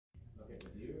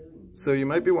So you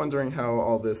might be wondering how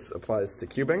all this applies to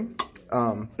cubing.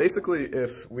 Basically,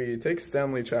 if we take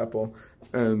Stanley Chaplain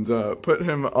and put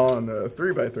him on a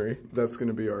 3x3, that's going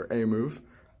to be our A move.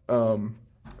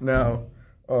 Now,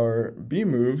 our B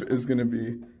move is going to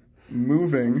be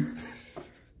moving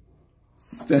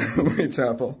Stanley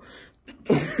Chaplain.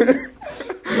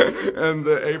 And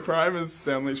the A prime is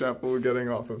Stanley Chaplain getting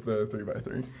off of the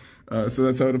 3x3. So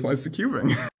that's how it applies to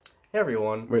cubing. Hey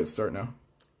everyone. Wait, start now.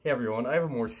 Hey everyone, I have a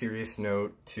more serious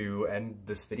note to end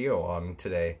this video on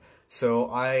today.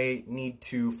 So I need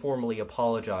to formally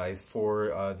apologize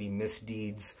for the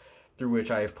misdeeds through which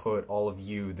I have put all of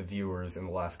you, the viewers, in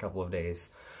the last couple of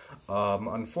days.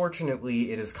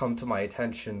 Unfortunately, it has come to my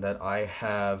attention that I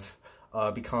have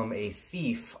become a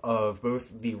thief of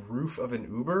both the roof of an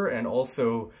Uber and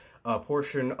also a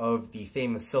portion of the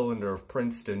famous cylinder of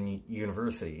Princeton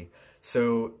University.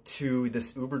 So to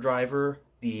this Uber driver,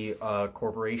 the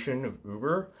corporation of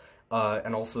Uber,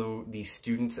 and also the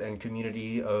students and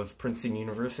community of Princeton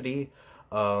University,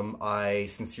 I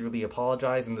sincerely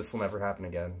apologize, and this will never happen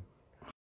again.